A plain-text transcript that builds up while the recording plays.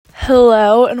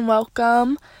Hello and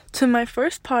welcome to my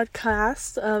first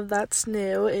podcast of That's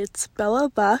New. It's Bella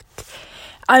Buck.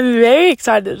 I'm very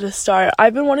excited to start.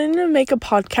 I've been wanting to make a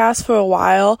podcast for a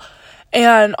while,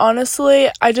 and honestly,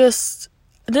 I didn't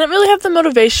really have the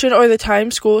motivation or the time.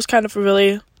 School was kind of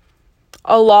really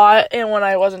a lot, and when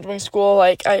I wasn't doing school,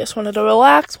 I just wanted to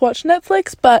relax, watch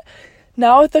Netflix, but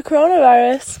now with the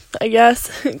coronavirus, I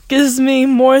guess, it gives me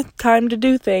more time to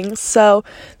do things. So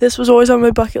this was always on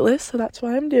my bucket list, so that's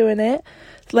why I'm doing it.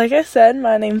 Like I said,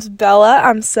 my name's Bella.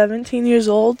 I'm 17 years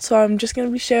old, so I'm just going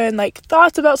to be sharing,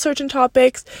 thoughts about certain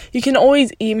topics. You can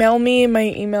always email me. My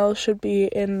email should be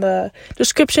in the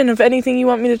description of anything you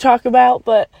want me to talk about,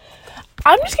 but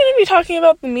I'm just going to be talking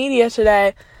about the media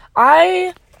today.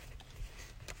 I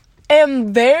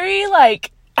am very,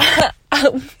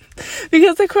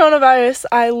 because of coronavirus,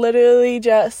 I literally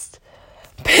just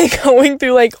been going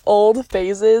through, old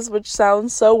phases, which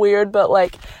sounds so weird, but,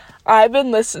 I've been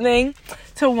listening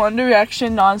to One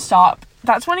Direction nonstop.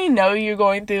 That's when you know you're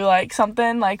going through,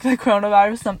 something, like the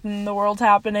coronavirus, something in the world's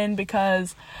happening,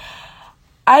 because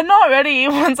I'm not ready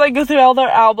once I go through all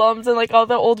their albums and, all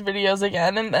the old videos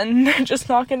again, and then they're just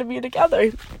not going to be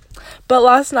together. But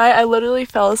last night, I literally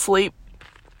fell asleep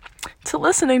to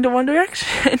listening to One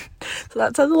Direction. So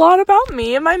that says a lot about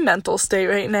me and my mental state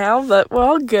right now, but we're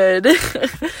all good.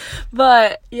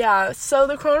 But yeah, so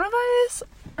the coronavirus,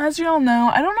 as y'all know,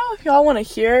 I don't know if y'all want to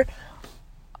hear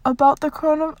about that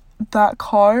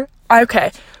car.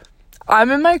 Okay, I'm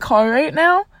in my car right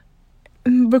now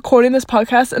recording this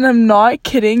podcast, and I'm not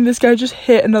kidding, this guy just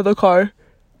hit another car.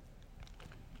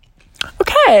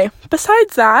 Okay,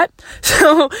 besides that,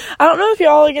 so I don't know if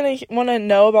y'all are gonna want to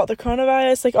know about the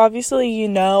coronavirus. Obviously you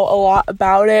know a lot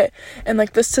about it and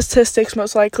the statistics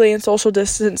most likely and social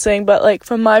distancing, but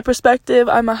from my perspective,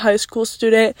 I'm a high school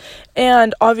student,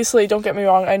 and obviously, don't get me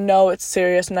wrong, I know it's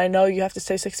serious and I know you have to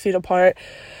stay 6 feet apart,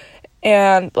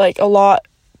 and a lot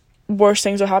worse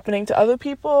things are happening to other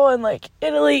people, and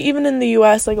Italy, even in the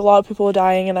US, a lot of people are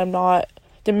dying, and I'm not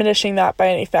diminishing that by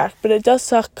any fact, but it does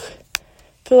suck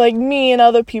for me and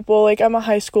other people. I'm a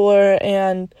high schooler,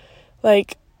 and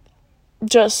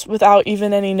just without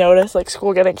even any notice,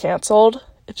 school getting canceled,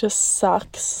 it just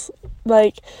sucks.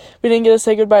 We didn't get to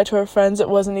say goodbye to our friends. It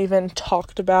wasn't even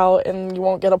talked about, and you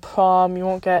won't get a prom, you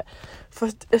won't get,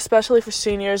 especially for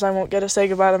seniors, I won't get to say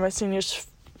goodbye to my seniors'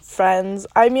 friends.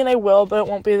 I mean, I will, but it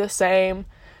won't be the same.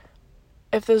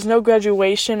 If there's no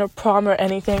graduation or prom or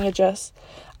anything,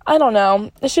 I don't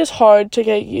know. It's just hard to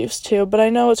get used to, but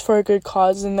I know it's for a good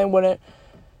cause, and they would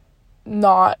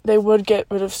get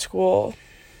rid of school,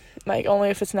 only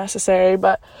if it's necessary.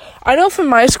 But I know from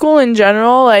my school in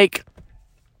general,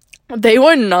 they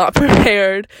were not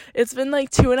prepared. It's been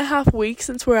 2.5 weeks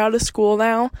since we're out of school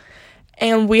now,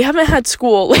 and we haven't had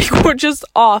school. We're just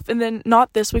off, and then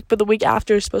not this week, but the week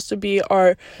after is supposed to be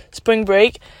our spring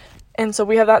break. And so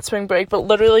we have that spring break, but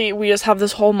literally we just have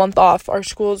this whole month off. Our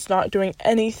school's not doing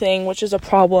anything, which is a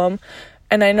problem.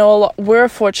 And I know we're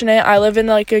fortunate. I live in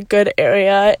a good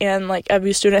area, and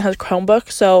every student has Chromebook.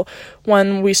 So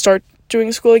when we start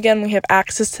doing school again, we have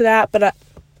access to that. But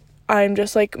I'm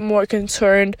just more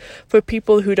concerned for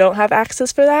people who don't have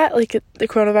access for that. The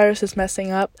coronavirus is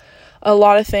messing up a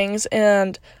lot of things,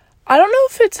 and I don't know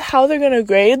if it's how they're gonna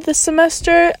grade this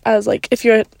semester. As if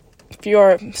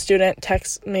you're a student,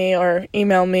 text me or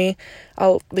email me.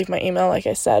 I'll leave my email, like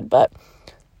I said, but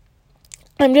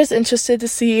I'm just interested to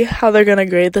see how they're going to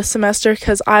grade this semester,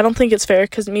 because I don't think it's fair,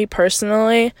 because me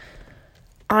personally,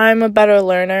 I'm a better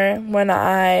learner when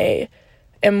I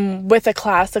am with a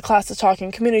class. The class is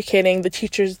talking, communicating, the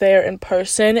teacher's there in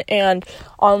person, and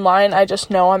online, I just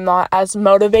know I'm not as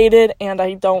motivated, and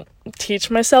I don't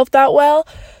teach myself that well.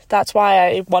 That's why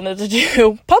I wanted to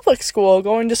do public school,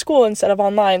 going to school instead of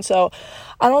online. So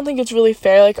I don't think it's really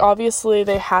fair. Obviously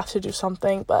they have to do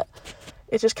something, but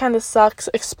it just kind of sucks,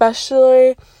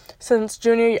 especially since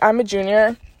I'm a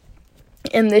junior,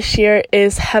 and this year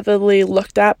is heavily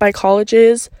looked at by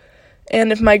colleges.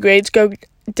 And if my grades go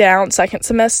down second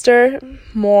semester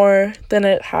more than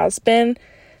it has been,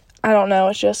 I don't know,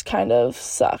 it just kind of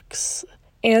sucks.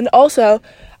 And also,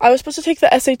 I was supposed to take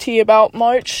the SAT about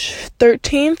March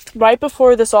 13th, right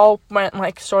before this all went,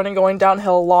 started going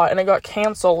downhill a lot, and it got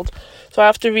canceled. So I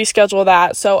have to reschedule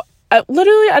that. So, I don't know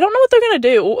what they're going to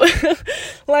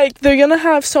do. They're going to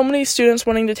have so many students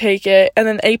wanting to take it, and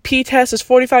then AP test is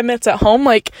 45 minutes at home.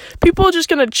 People are just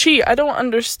going to cheat. I don't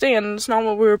understand. It's not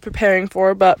what we were preparing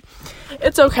for, but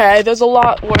it's okay. There's a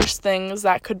lot worse things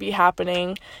that could be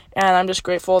happening, and I'm just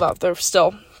grateful that they're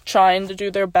still trying to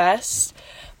do their best.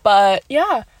 But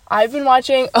yeah, I've been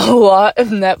watching a lot of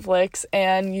Netflix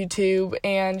and YouTube,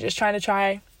 and just trying to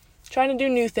trying to do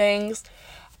new things.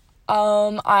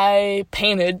 I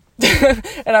painted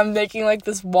and I'm making like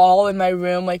this wall in my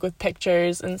room like with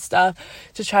pictures and stuff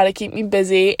to try to keep me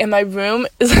busy, and my room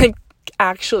is like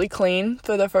actually clean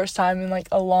for the first time in like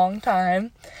a long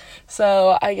time,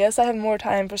 so I guess I have more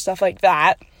time for stuff like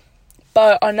that.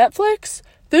 But on Netflix,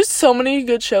 there's so many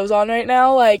good shows on right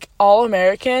now, like All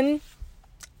American.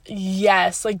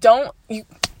 Yes, like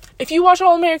if you watch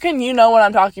All American, you know what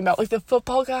I'm talking about, like the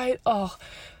football guy. Oh,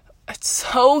 it's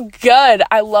so good.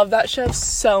 I love that show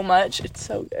so much. It's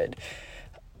so good.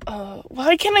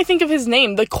 Why can't I think of his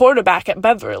name? The quarterback at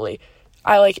Beverly.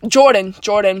 I like Jordan.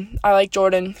 I like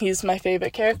Jordan. He's my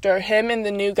favorite character. Him and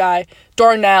the new guy,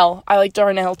 Darnell. I like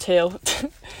Darnell too.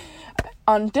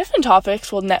 On different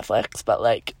topics, well, Netflix, but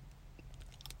like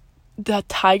the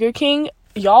Tiger King.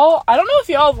 Y'all, I don't know if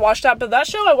y'all have watched that, but that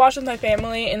show I watched with my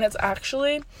family, and it's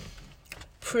actually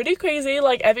pretty crazy.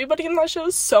 Like, everybody in that show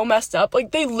is so messed up.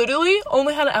 Like, they literally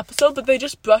only had an episode, but they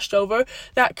just brushed over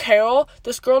that Carol,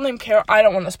 this girl named Carol, I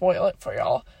don't want to spoil it for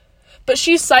y'all, but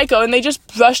she's psycho, and they just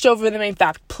brushed over the main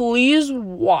fact. Please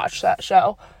watch that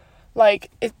show.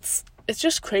 Like, it's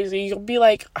just crazy. You'll be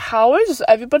like, how is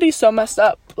everybody so messed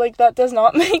up? Like, that does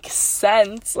not make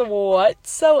sense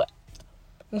whatsoever.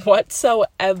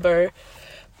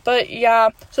 But yeah,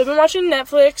 so I've been watching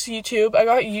Netflix, YouTube. I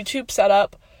got YouTube set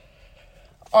up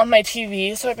on my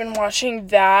TV, so I've been watching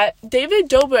that. David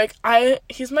Dobrik,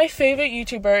 he's my favorite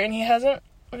YouTuber, and he hasn't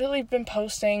really been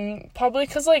posting, probably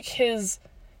because like his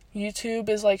YouTube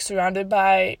is like surrounded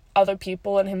by other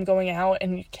people and him going out,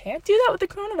 and you can't do that with the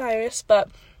coronavirus. But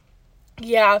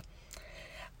yeah,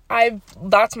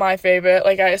 that's my favorite.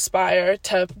 Like, I aspire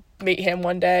to meet him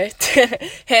one day.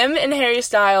 Him and Harry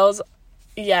Styles.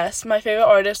 Yes, my favorite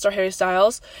artists are Harry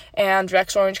Styles and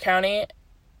Rex Orange County,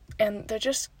 and they're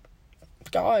just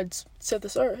gods to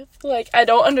this earth. Like, I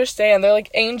don't understand. They're like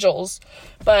angels.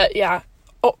 But yeah.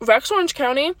 Oh, Rex Orange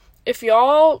County, if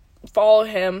y'all follow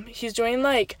him, he's doing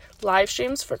like live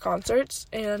streams for concerts,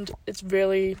 and it's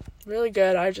really, really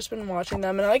good. I've just been watching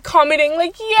them and like commenting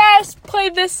like, yes, play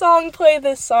this song.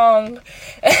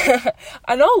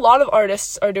 I know a lot of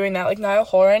artists are doing that, like Niall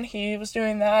Horan, he was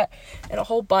doing that, and a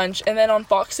whole bunch. And then on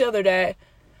Fox the other day,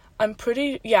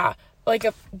 like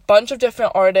a bunch of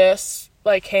different artists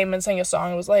like came and sang a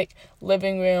song. It was like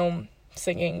living room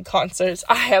singing concerts.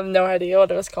 I have no idea what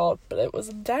it was called, but it was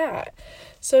that.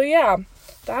 So yeah,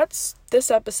 that's this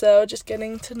episode, just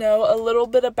getting to know a little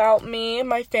bit about me,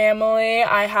 my family.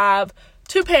 I have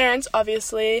 2 parents,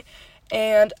 obviously,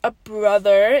 and a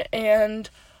brother, and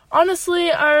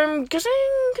honestly, I'm getting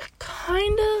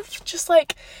kind of just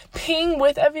like being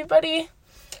with everybody.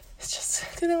 It's just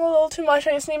getting a little too much.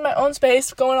 I just need my own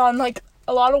space, going on like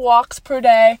a lot of walks per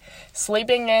day,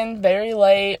 sleeping in very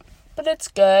late, but it's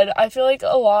good. I feel like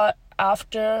a lot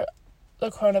after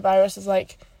the coronavirus is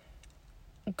like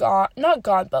not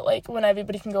gone, but like when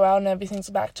everybody can go out and everything's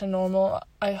back to normal,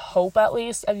 I hope at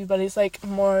least everybody's like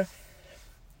more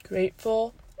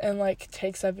grateful and like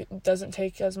doesn't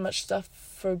take as much stuff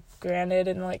for granted,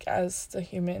 and like as the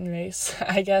human race,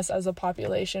 I guess, as a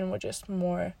population, we're just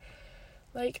more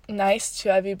like nice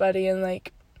to everybody and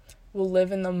like will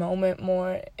live in the moment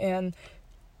more. And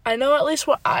I know at least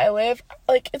where I live,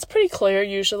 like it's pretty clear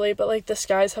usually, but like the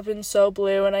skies have been so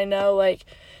blue, and I know like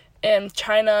in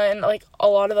China and like a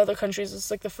lot of other countries, it's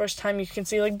like the first time you can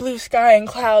see like blue sky and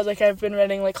clouds. Like, I've been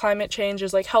reading like climate change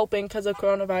is like helping because of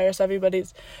coronavirus.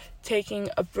 Everybody's taking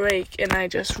a break, and I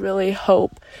just really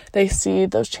hope they see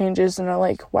those changes and are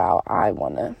like, wow, I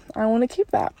want to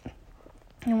keep that.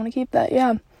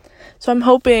 Yeah. So I'm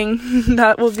hoping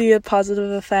that will be a positive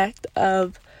effect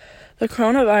of the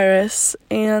coronavirus.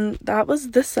 And that was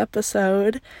this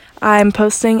episode. I'm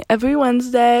posting every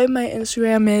Wednesday. My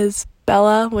Instagram is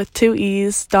Bella with 2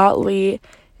 E's .lee.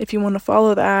 If you want to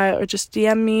follow that, or just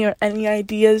DM me, or any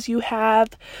ideas you have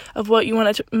of what you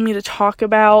want me to talk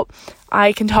about.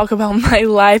 I can talk about my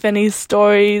life, any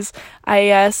stories,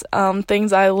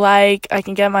 things I like. I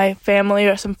can get my family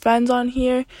or some friends on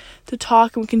here to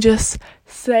talk, and we can just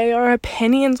say our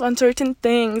opinions on certain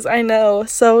things. I know,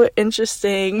 so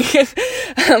interesting.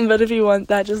 But if you want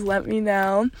that, just let me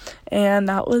know. And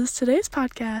that was today's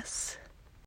podcast.